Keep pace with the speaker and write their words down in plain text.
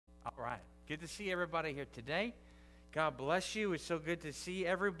right. Good to see everybody here today. God bless you. It's so good to see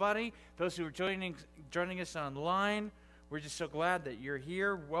everybody. Those who are joining us online, we're just so glad that you're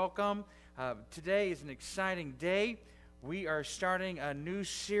here. Welcome. Today is an exciting day. We are starting a new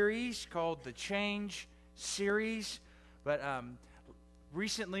series called the Change Series. But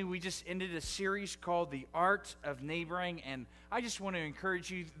recently we just ended a series called The Art of Neighboring. And I just want to encourage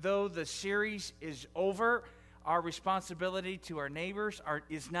you, though the series is over, our responsibility to our neighbors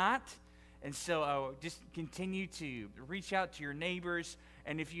is not. And so just continue to reach out to your neighbors.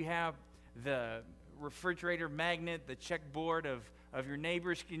 And if you have the refrigerator magnet, the checkboard of your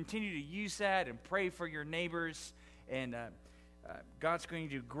neighbors, continue to use that and pray for your neighbors. And God's going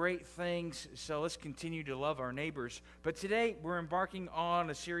to do great things. So let's continue to love our neighbors. But today we're embarking on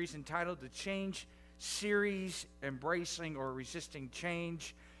a series entitled The Change Series, Embracing or Resisting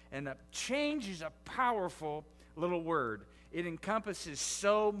Change. And change is a powerful little word. It encompasses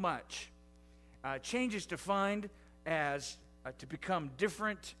so much. Change is defined as to become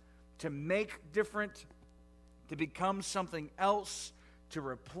different, to make different, to become something else, to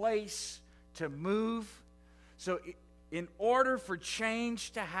replace, to move. So in order for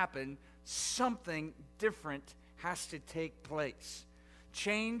change to happen, something different has to take place.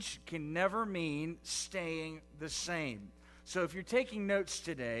 Change can never mean staying the same. So if you're taking notes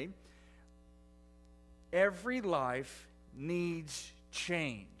today, every life needs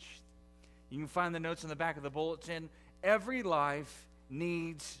change. You can find the notes in the back of the bulletin. Every life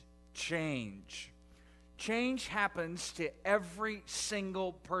needs change. Change happens to every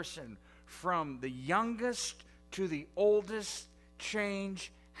single person. From the youngest to the oldest, change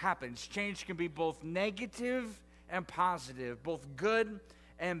happens. Change can be both negative and positive, both good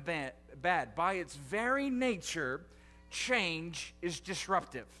and bad. By its very nature, change is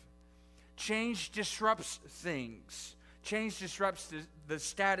disruptive. Change disrupts things. Change disrupts the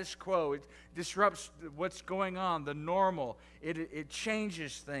status quo. It disrupts what's going on, the normal. It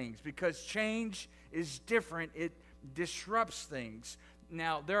changes things. Because change is different, it disrupts things.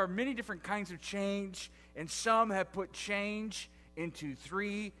 Now, there are many different kinds of change, and some have put change into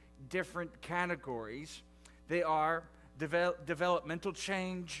three different categories. They are developmental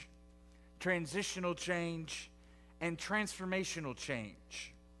change, transitional change, and transformational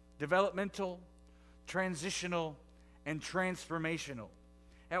change. Developmental, transitional, and transformational.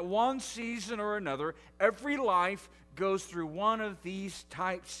 At one season or another, every life goes through one of these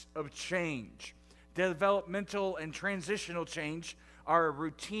types of change. Developmental and transitional change are a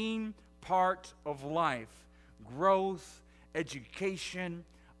routine part of life. Growth, education,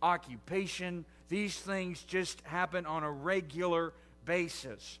 occupation, these things just happen on a regular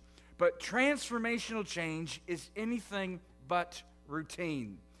basis. But transformational change is anything but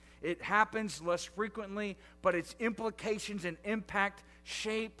routine. It happens less frequently, but its implications and impact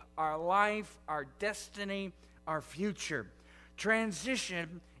shape our life, our destiny, our future.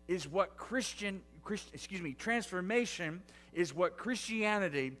 Transformation is what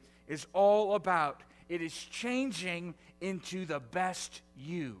Christianity is all about. It is changing into the best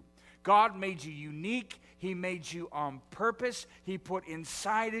you. God made you unique. He made you on purpose. He put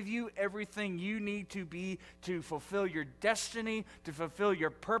inside of you everything you need to be to fulfill your destiny, to fulfill your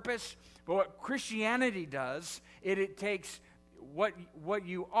purpose. But what Christianity does, it takes what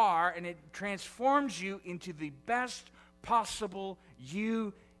you are and it transforms you into the best possible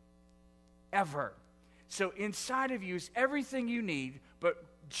you ever. So inside of you is everything you need, but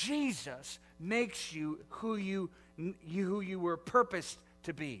Jesus makes you who you were purposed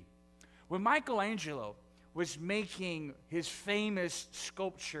to be. When Michelangelo was making his famous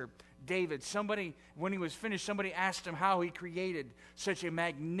sculpture, David, when he was finished, somebody asked him how he created such a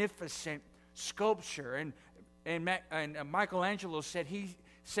magnificent sculpture. And Michelangelo said,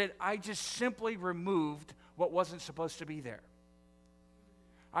 I just simply removed what wasn't supposed to be there.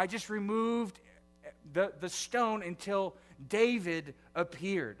 I just removed the stone until David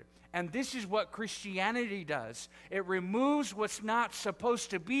appeared. And this is what Christianity does. It removes what's not supposed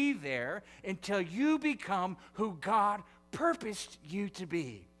to be there until you become who God purposed you to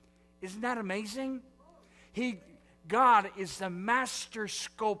be. Isn't that amazing? God is the master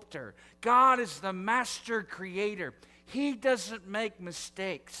sculptor. God is the master creator. He doesn't make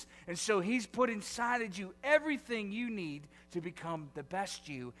mistakes. And so He's put inside of you everything you need to become the best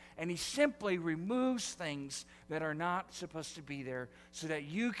you. And He simply removes things that are not supposed to be there so that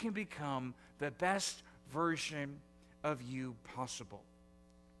you can become the best version of you possible.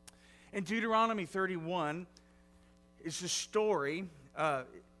 In Deuteronomy 31 is the story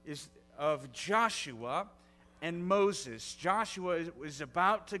of Joshua and Moses. Joshua was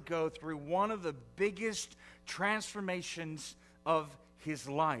about to go through one of the biggest transformations of his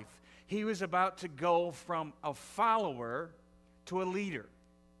life. he was about to go from a follower to a leader.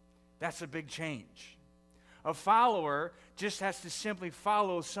 That's a big change. A follower just has to simply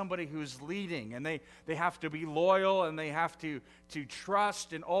follow somebody who's leading, and they have to be loyal, and they have to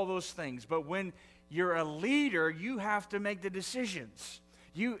trust and all those things. But when you're a leader, you have to make the decisions.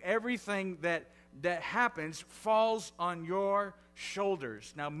 Everything that happens falls on your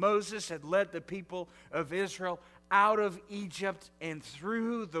shoulders. Now, Moses had led the people of Israel out of Egypt and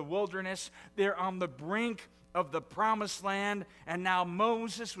through the wilderness. They're on the brink of the promised land, and now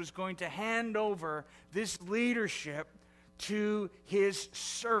Moses was going to hand over this leadership to his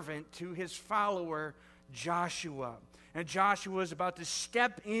servant, to his follower, Joshua. And Joshua was about to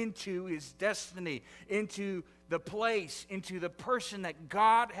step into his destiny, into the place, into the person that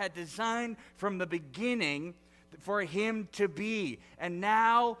God had designed from the beginning for him to be. And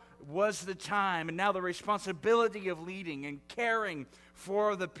now was the time, and now the responsibility of leading and caring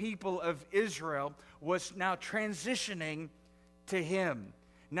for the people of Israel was now transitioning to him.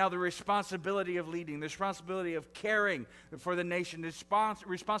 Now the responsibility of leading, the responsibility of caring for the nation, the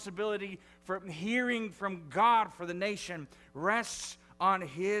responsibility for hearing from God for the nation rests on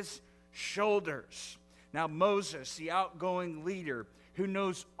his shoulders. Now Moses, the outgoing leader, who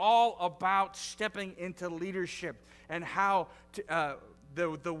knows all about stepping into leadership and how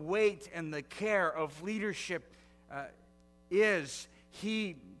the weight and the care of leadership is,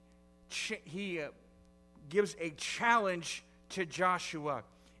 he gives a challenge to Joshua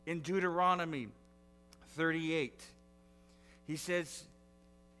in Deuteronomy 38. He says,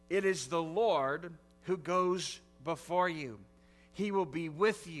 "It is the Lord who goes before you. He will be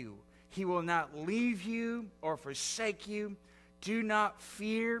with you. He will not leave you or forsake you. Do not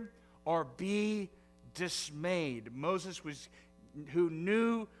fear or be dismayed." Moses who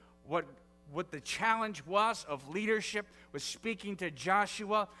knew what the challenge was of leadership, was speaking to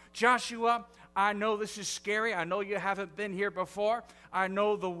Joshua. Joshua, I know this is scary. I know you haven't been here before. I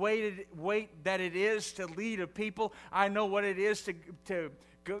know the weight that it is to lead a people. I know what it is to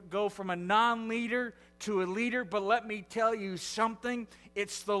go from a non-leader to a leader. But let me tell you something.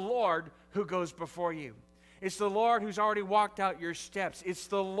 It's the Lord who goes before you. It's the Lord who's already walked out your steps. It's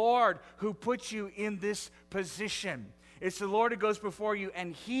the Lord who puts you in this position. It's the Lord who goes before you,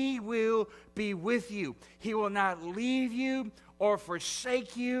 and he will be with you. He will not leave you or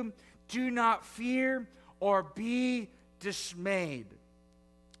forsake you. Do not fear or be dismayed.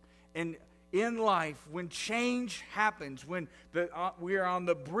 And in life, when change happens, when we are on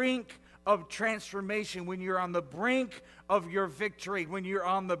the brink of transformation, when you're on the brink of your victory, when you're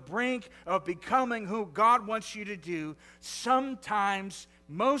on the brink of becoming who God wants you to do, sometimes,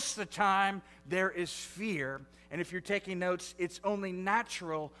 most of the time, there is fear. And if you're taking notes, it's only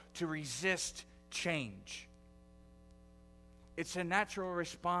natural to resist change. It's a natural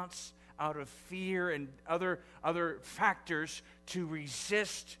response out of fear and other factors to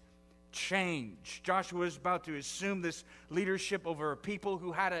resist change. Joshua was about to assume this leadership over a people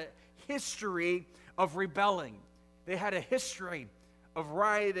who had a history of rebelling. They had a history of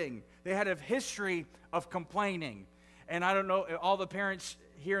rioting. They had a history of complaining. And I don't know, all the parents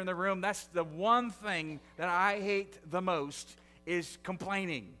here in the room, that's the one thing that I hate the most is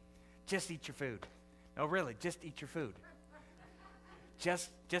complaining. Just eat your food. No, really, just eat your food.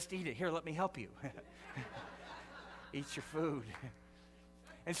 Just eat it. Here, let me help you. Eat your food.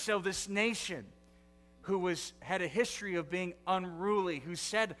 And so this nation who had a history of being unruly, who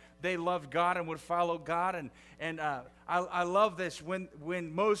said they loved God and would follow God, and I love this.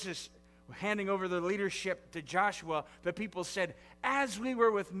 When Moses handing over the leadership to Joshua, the people said, "As we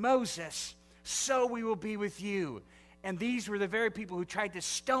were with Moses, so we will be with you." And these were the very people who tried to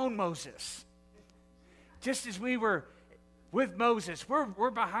stone Moses. Just as we were with Moses,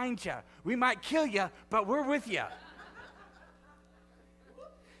 we're behind you. We might kill you, but we're with you.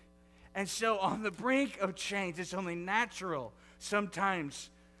 And so on the brink of change, it's only natural sometimes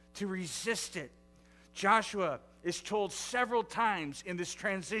to resist it. Joshua is told several times in this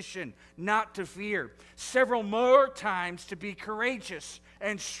transition not to fear, several more times to be courageous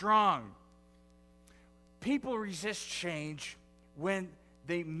and strong. People resist change when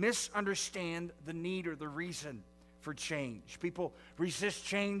they misunderstand the need or the reason for change. People resist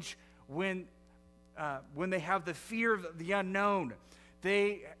change when they have the fear of the unknown.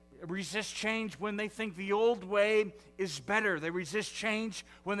 They resist change when they think the old way is better. They resist change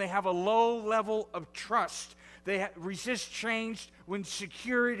when they have a low level of trust. They resist change when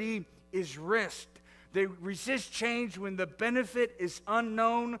security is risked. They resist change when the benefit is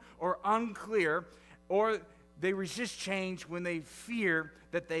unknown or unclear, or they resist change when they fear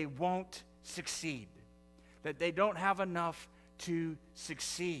that they won't succeed, that they don't have enough to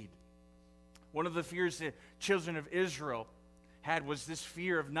succeed. One of the fears the children of Israel had was this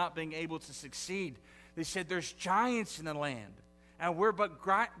fear of not being able to succeed. They said, there's giants in the land, and we're but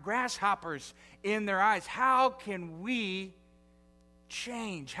grasshoppers in their eyes. How can we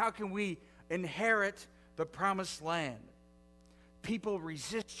change? How can we inherit the promised land? People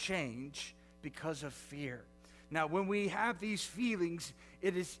resist change because of fear. Now, when we have these feelings,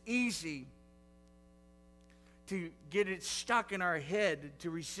 it is easy to get it stuck in our head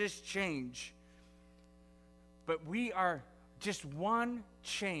to resist change. But we are just one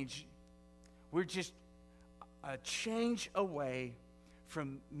change. We're just a change away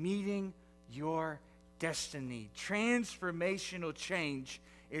from meeting your destiny. Transformational change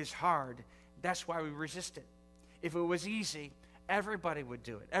is hard. That's why we resist it. If it was easy, everybody would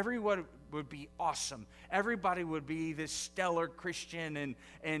do it. Everyone would be awesome. Everybody would be this stellar Christian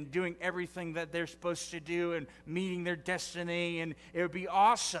and doing everything that they're supposed to do and meeting their destiny, and it would be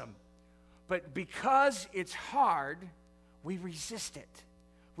awesome. But because it's hard, we resist it.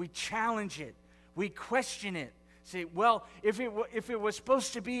 We challenge it. We question it. Say, well, if it was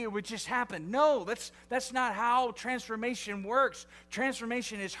supposed to be, it would just happen. No, that's not how transformation works.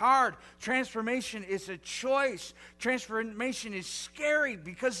 Transformation is hard. Transformation is a choice. Transformation is scary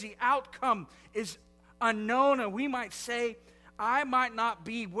because the outcome is unknown. And we might say, I might not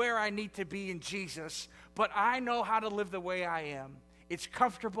be where I need to be in Jesus, but I know how to live the way I am. It's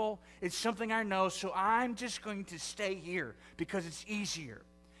comfortable. It's something I know, so I'm just going to stay here because it's easier.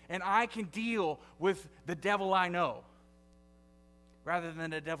 And I can deal with the devil I know rather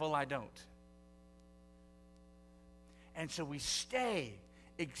than the devil I don't. And so we stay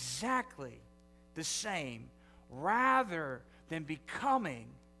exactly the same rather than becoming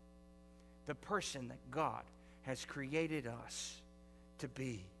the person that God has created us to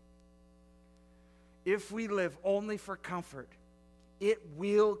be. If we live only for comfort, it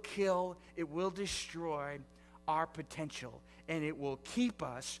will kill, it will destroy our potential, and it will keep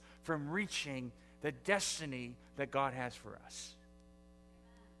us from reaching the destiny that God has for us.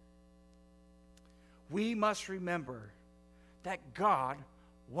 We must remember that God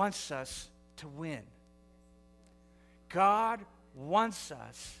wants us to win. God wants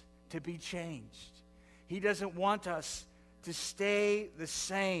us to be changed. He doesn't want us to stay the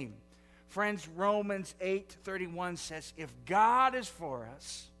same. Friends, Romans 8:31 says, if God is for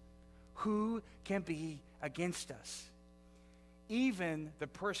us, who can be against us? Even the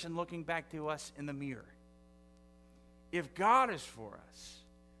person looking back to us in the mirror. If God is for us,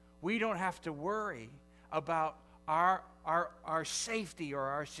 we don't have to worry about our safety or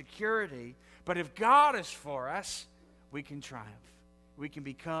our security. But if God is for us, we can triumph. We can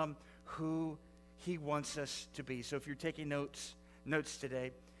become who He wants us to be. So if you're taking notes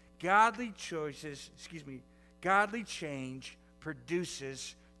today, godly change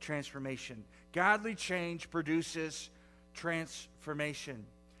produces transformation. Godly change produces transformation.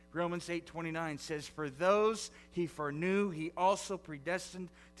 Romans 8:29 says, for those He foreknew, He also predestined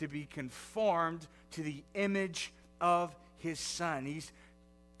to be conformed to the image of His Son. He's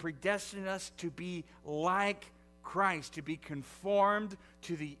predestined us to be like Christ, to be conformed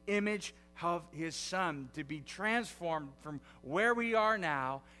to the image of His Son, to be transformed from where we are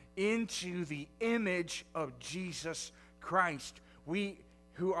now into the image of Jesus Christ. We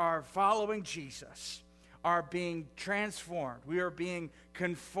who are following Jesus are being transformed. We are being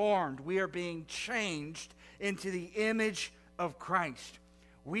conformed. We are being changed into the image of Christ.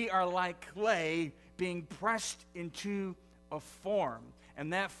 We are like clay being pressed into a form,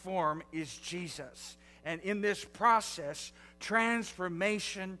 and that form is Jesus. And in this process,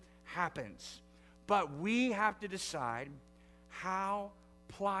 transformation happens. But we have to decide, how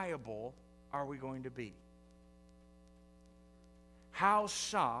pliable are we going to be? How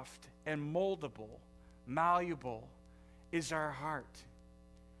soft and moldable, malleable is our heart?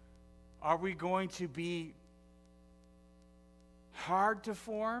 Are we going to be hard to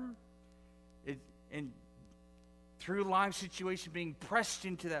form? And through life situation being pressed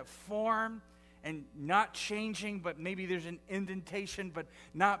into that form and not changing, but maybe there's an indentation, but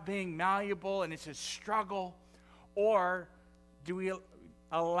not being malleable, and it's a struggle? Or do we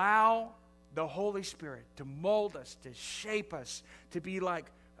allow the Holy Spirit to mold us, to shape us, to be like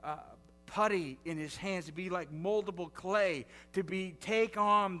putty in His hands, to be like moldable clay, to take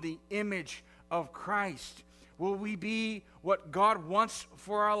on the image of Christ? Will we be what God wants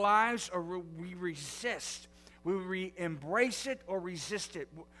for our lives, or will we resist? Will we embrace it or resist it,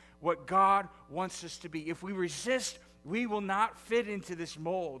 what God wants us to be? If we resist, we will not fit into this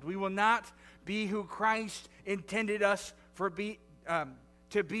mold. We will not be who Christ intended us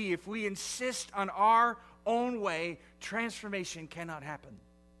to be. If we insist on our own way, transformation cannot happen.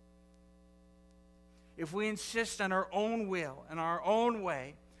 if we insist on our own will and our own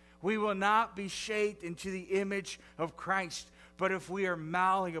way, we will not be shaped into the image of Christ. But if we are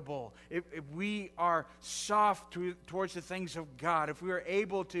malleable, if we are soft towards the things of God, if we are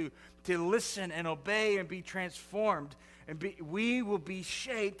able to listen and obey and be transformed, we will be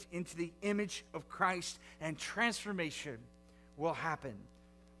shaped into the image of Christ, and transformation will happen.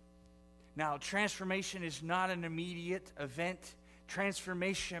 Now, transformation is not an immediate event.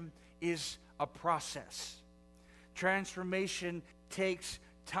 Transformation is a process. Transformation takes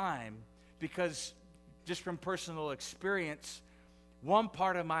time because, just from personal experience, one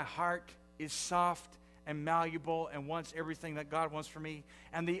part of my heart is soft and malleable and wants everything that God wants for me,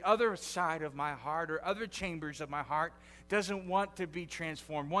 and the other side of my heart, or other chambers of my heart, doesn't want to be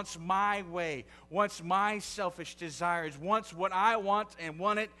transformed, wants my way, wants my selfish desires, wants what I want and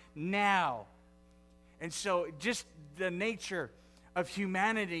want it now. And so just the nature of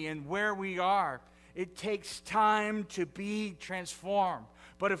humanity and where we are, it takes time to be transformed.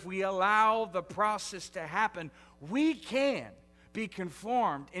 But if we allow the process to happen, we can be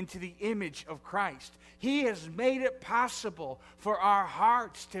conformed into the image of Christ. He has made it possible for our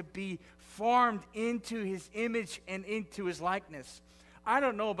hearts to be formed into His image and into His likeness. I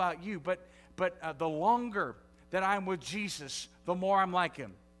don't know about you, but the longer that I'm with Jesus, the more I'm like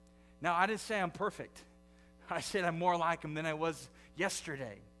Him. Now, I didn't say I'm perfect. I said I'm more like Him than I was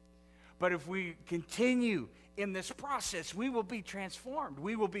yesterday. But if we continue in this process, we will be transformed.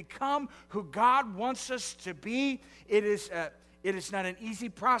 We will become who God wants us to be. It is not an easy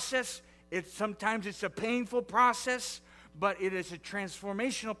process. Sometimes it's a painful process, but it is a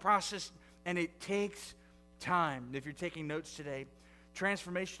transformational process, and it takes time. If you're taking notes today,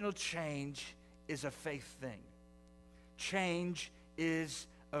 transformational change is a faith thing. Change is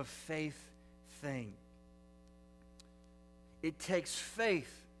a faith thing. It takes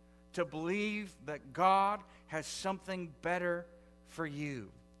faith to believe that God has something better for you.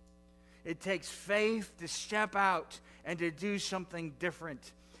 It takes faith to step out and to do something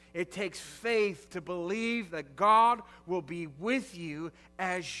different. It takes faith to believe that God will be with you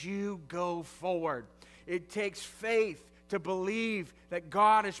as you go forward. It takes faith to believe that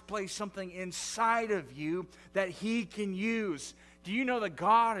God has placed something inside of you that He can use. Do you know that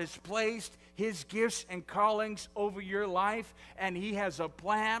God has placed His gifts and callings over your life, and He has a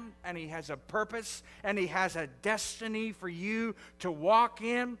plan, and He has a purpose, and He has a destiny for you to walk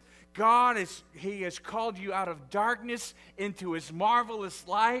in? He has called you out of darkness into His marvelous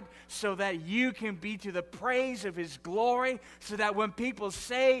light so that you can be to the praise of His glory, so that when people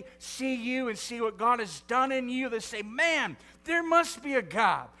see you and see what God has done in you, they say, man, there must be a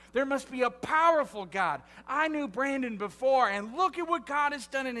God. There must be a powerful God. I knew Brandon before, and look at what God has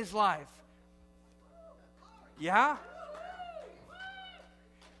done in his life. Yeah?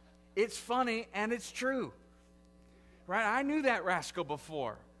 It's funny, and it's true. Right? I knew that rascal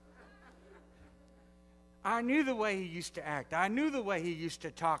before. I knew the way he used to act. I knew the way he used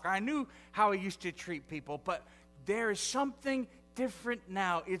to talk. I knew how he used to treat people. But there is something different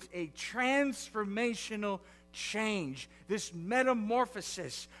now. It's a transformational change. This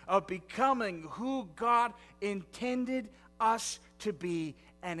metamorphosis of becoming who God intended us to be.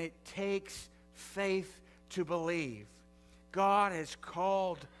 And it takes faith to believe. God has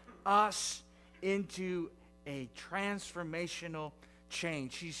called us into a transformational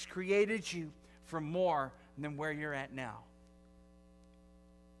change. He's created you for more than where you're at now.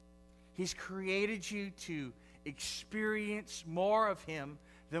 He's created you to experience more of Him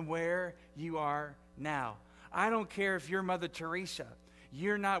than where you are now. I don't care if you're Mother Teresa.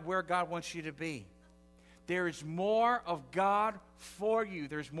 You're not where God wants you to be. There is more of God for you.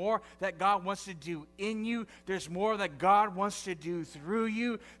 There's more that God wants to do in you. There's more that God wants to do through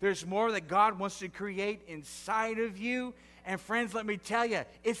you. There's more that God wants to create inside of you. And friends, let me tell you,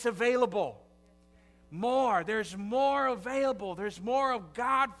 it's available. More. There's more available. There's more of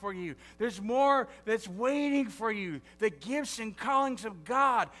God for you. There's more that's waiting for you. The gifts and callings of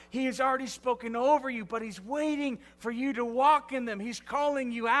God. He has already spoken over you, but He's waiting for you to walk in them. He's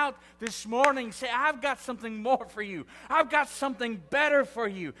calling you out this morning. Say, I've got something more for you. I've got something better for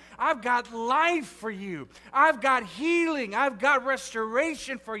you. I've got life for you. I've got healing. I've got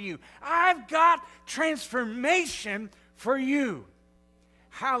restoration for you. I've got transformation for you.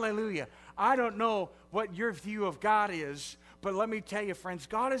 Hallelujah. I don't know what your view of God is, but let me tell you, friends,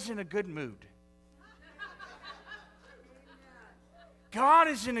 God is in a good mood. God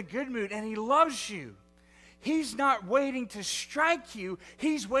is in a good mood, and He loves you. He's not waiting to strike you.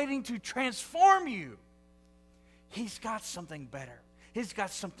 He's waiting to transform you. He's got something better. He's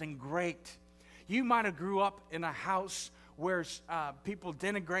got something great. You might have grew up in a house where people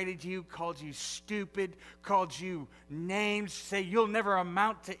denigrated you, called you stupid, called you names, say you'll never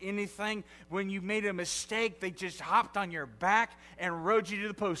amount to anything. When you made a mistake, they just hopped on your back and rode you to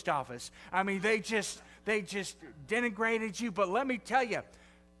the post office. I mean, they just denigrated you. But let me tell you,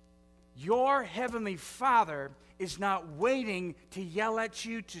 your Heavenly Father is not waiting to yell at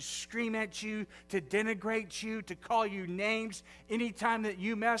you, to scream at you, to denigrate you, to call you names anytime that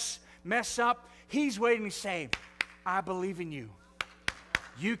you mess up. He's waiting to say, I believe in you.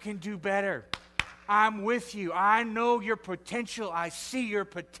 You can do better. I'm with you. I know your potential. I see your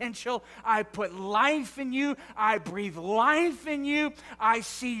potential. I put life in you. I breathe life in you. I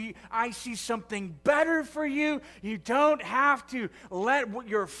see something better for you. You don't have to let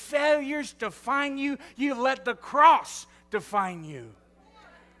your failures define you. You let the cross define you.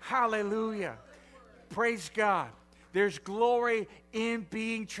 Hallelujah. Praise God. There's glory in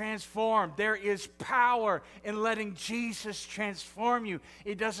being transformed. There is power in letting Jesus transform you.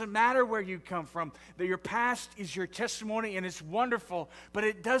 It doesn't matter where you come from. Your past is your testimony, and it's wonderful, but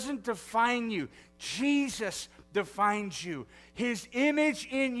it doesn't define you. Jesus defines you. His image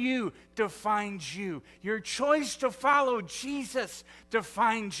in you defines you. Your choice to follow Jesus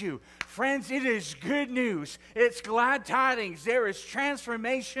defines you. Friends, it is good news. It's glad tidings. There is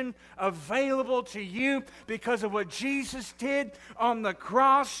transformation available to you because of what Jesus did on the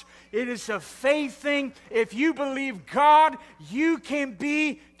cross. It is a faith thing. If you believe God, you can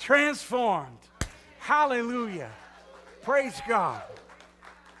be transformed. Hallelujah. Praise God.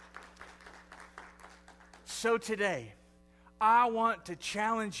 So today, I want to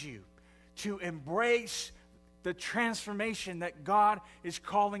challenge you to embrace the transformation that God is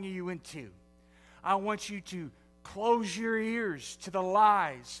calling you into. I want you to close your ears to the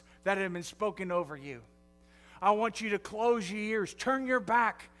lies that have been spoken over you. I want you to close your ears, turn your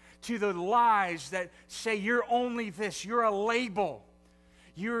back to the lies that say you're only this, you're a label.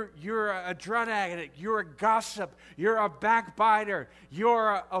 You're a drug addict, you're a gossip, you're a backbiter,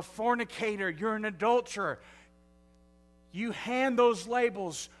 you're a fornicator, you're an adulterer. You hand those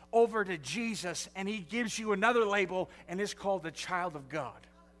labels over to Jesus, and He gives you another label, and it's called the child of God.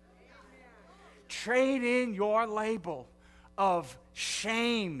 Trade in your label of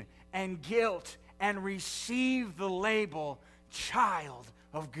shame and guilt and receive the label child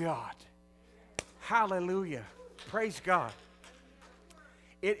of God. Hallelujah. Praise God.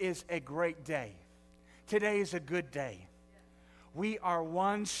 It is a great day. Today is a good day. We are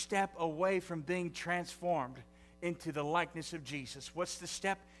one step away from being transformed into the likeness of Jesus. What's the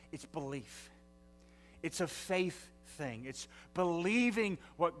step? It's belief. It's a faith thing. It's believing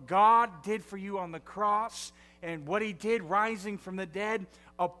what God did for you on the cross, and what He did rising from the dead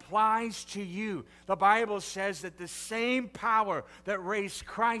applies to you. The Bible says that the same power that raised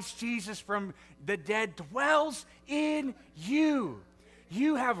Christ Jesus from the dead dwells in you.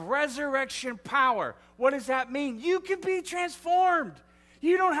 You have resurrection power. What does that mean? You can be transformed.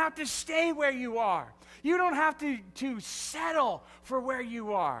 You don't have to stay where you are. You don't have to settle for where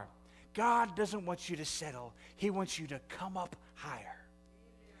you are. God doesn't want you to settle. He wants you to come up higher.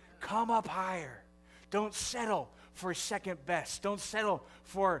 Come up higher. Don't settle for second best. Don't settle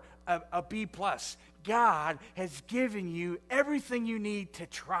for a B plus. God has given you everything you need to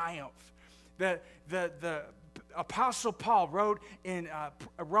triumph. The Apostle Paul wrote in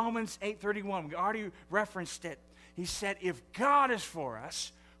Romans 8:31, we already referenced it. He said, if God is for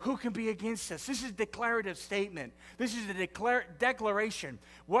us, who can be against us? This is a declarative statement. This is a declaration.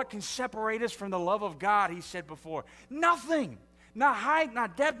 What can separate us from the love of God, he said before? Nothing. Not height,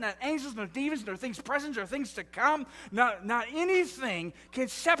 not depth, not angels, no demons, nor things present, or things to come. Not anything can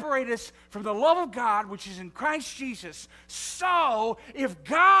separate us from the love of God, which is in Christ Jesus. So, if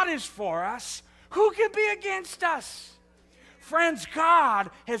God is for us, who can be against us? Friends, God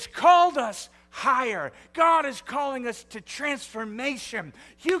has called us higher. God is calling us to transformation.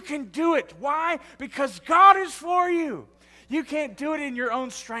 You can do it. Why? Because God is for you. You can't do it in your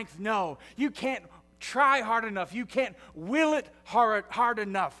own strength. No. You can't try hard enough. You can't will it hard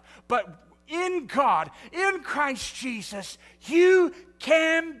enough. But in God, in Christ Jesus, you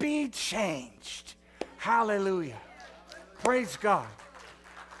can be changed. Hallelujah. Praise God.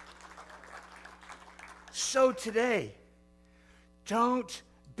 So today, don't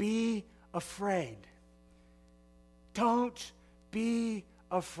be afraid. Don't be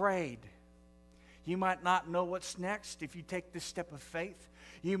afraid. You might not know what's next if you take this step of faith.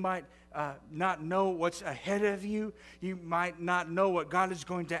 You might not know what's ahead of you. You might not know what God is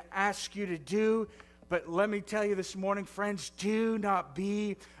going to ask you to do. But let me tell you this morning, friends, do not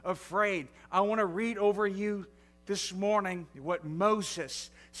be afraid. I want to read over you this morning what Moses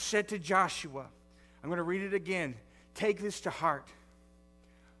said to Joshua. I'm going to read it again. Take this to heart.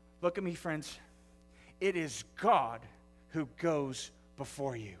 Look at me, friends. It is God who goes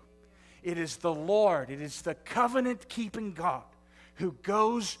before you. It is the Lord. It is the covenant-keeping God who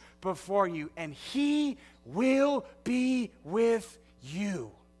goes before you, and He will be with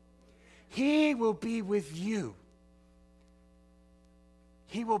you. He will be with you.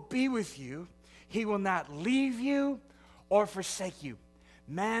 He will be with you. He will not leave you or forsake you.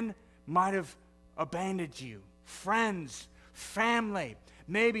 Men might have abandoned you. Friends, family,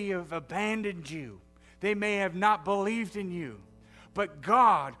 maybe have abandoned you. They may have not believed in you. But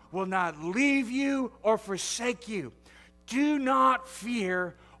God will not leave you or forsake you. Do not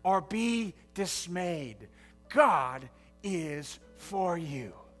fear or be dismayed. God is for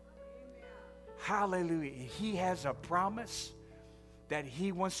you. Hallelujah. He has a promise that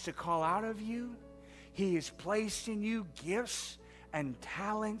He wants to call out of you. He has placed in you gifts and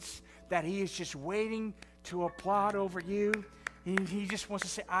talents that He is just waiting to applaud over you. He just wants to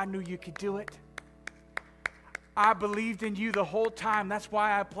say, I knew you could do it. I believed in you the whole time. That's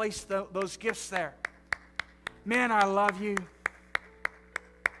why I placed those gifts there. Man, I love you.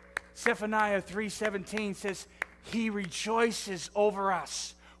 Zephaniah 3:17 says, He rejoices over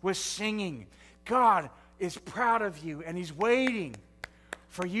us with singing. God is proud of you, and He's waiting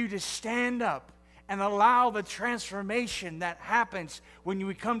for you to stand up and allow the transformation that happens when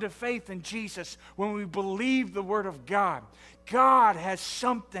we come to faith in Jesus, when we believe the Word of God. God has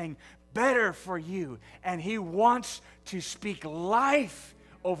something better for you, and He wants to speak life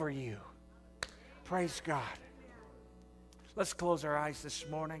over you. Praise God. Let's close our eyes this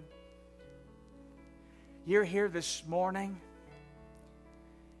morning. You're here this morning,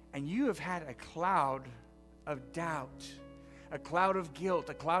 and you have had a cloud of doubt, a cloud of guilt,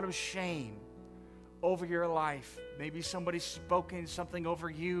 a cloud of shame over your life. Maybe somebody's spoken something over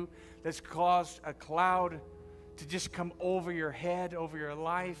you that's caused a cloud to just come over your head, over your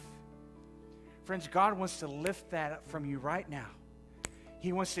life. Friends, God wants to lift that up from you right now.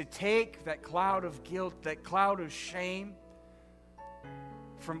 He wants to take that cloud of guilt, that cloud of shame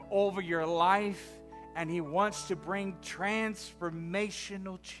from over your life, and He wants to bring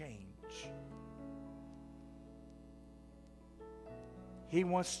transformational change. He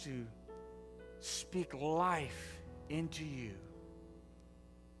wants to speak life into you.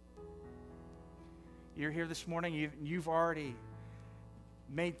 You're here this morning, you've already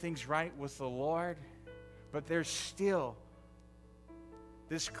made things right with the Lord, but there's still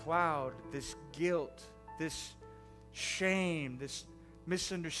this cloud, this guilt, this shame, this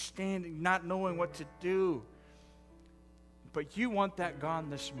misunderstanding, not knowing what to do. But you want that gone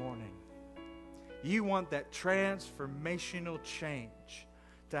this morning. You want that transformational change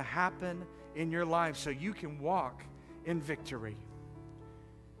to happen in your life so you can walk in victory.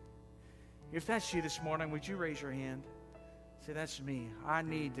 If that's you this morning, would you raise your hand? Say, that's me. I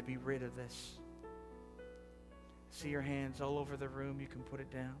need to be rid of this. See your hands all over the room. You can put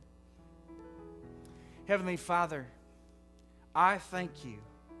it down. Heavenly Father, I thank you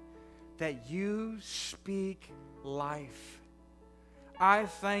that you speak life. I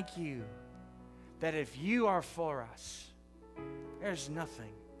thank you that if you are for us, there's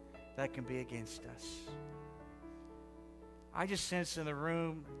nothing that can be against us. I just sense in the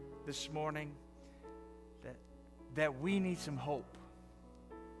room this morning that we need some hope.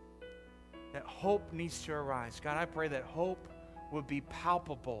 That hope needs to arise. God, I pray that hope would be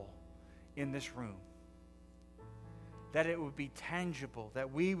palpable in this room. That it would be tangible.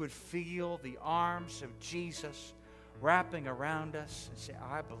 That we would feel the arms of Jesus wrapping around us and say,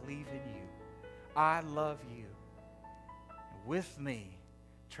 I believe in you. I love you. And with me,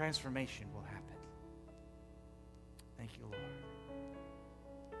 transformation will happen. Thank you, Lord.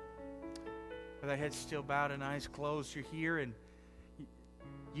 With our heads still bowed and eyes closed, you're here and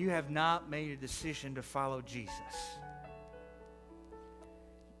you have not made a decision to follow Jesus.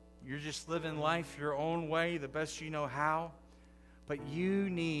 You're just living life your own way, the best you know how. But you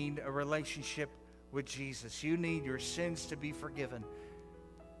need a relationship with Jesus. You need your sins to be forgiven.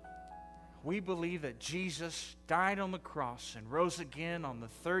 We believe that Jesus died on the cross and rose again on the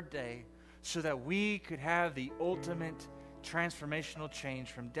third day so that we could have the ultimate transformational change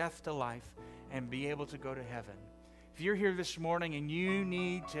from death to life and be able to go to heaven. If you're here this morning and you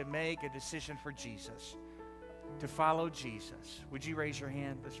need to make a decision for Jesus, to follow Jesus, would you raise your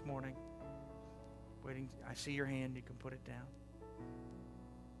hand this morning? Waiting. I see your hand. You can put it down.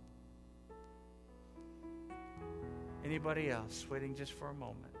 Anybody else? Waiting just for a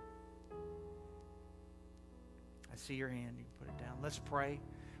moment. I see your hand. You can put it down. Let's pray.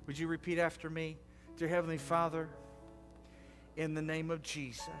 Would you repeat after me? Dear Heavenly Father, in the name of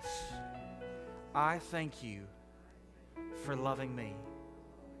Jesus, I thank you for loving me.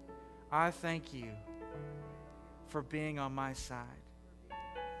 I thank you for being on my side.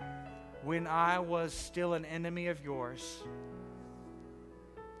 When I was still an enemy of yours,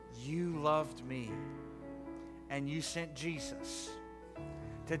 you loved me, and you sent Jesus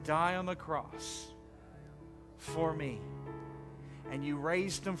to die on the cross for me, and you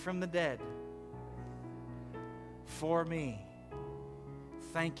raised him from the dead for me.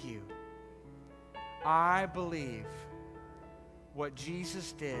 Thank you. I believe what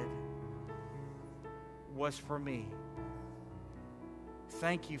Jesus did was for me.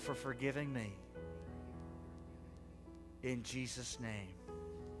 Thank you for forgiving me. In Jesus' name,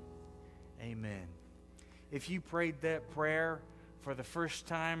 amen. If you prayed that prayer for the first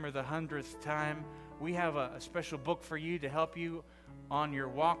time or the 100th time, we have a special book for you to help you on your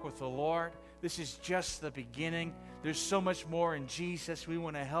walk with the Lord. This is just the beginning. There's so much more in Jesus. We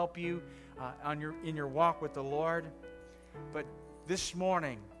want to help you in your walk with the Lord. But this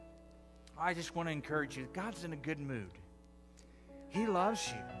morning, I just want to encourage you. God's in a good mood. He loves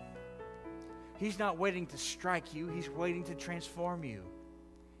you. He's not waiting to strike you. He's waiting to transform you.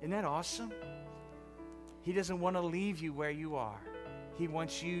 Isn't that awesome? He doesn't want to leave you where you are. He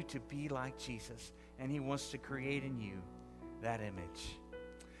wants you to be like Jesus, and he wants to create in you that image.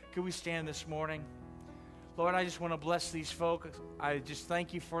 Could we stand this morning? Lord, I just want to bless these folks. I just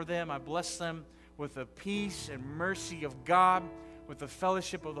thank you for them. I bless them with the peace and mercy of God, with the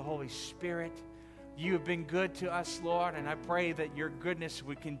fellowship of the Holy Spirit. You have been good to us, Lord, and I pray that your goodness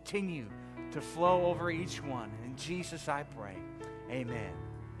would continue to flow over each one. In Jesus I pray. Amen.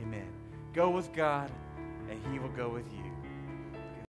 Amen. Go with God, and he will go with you.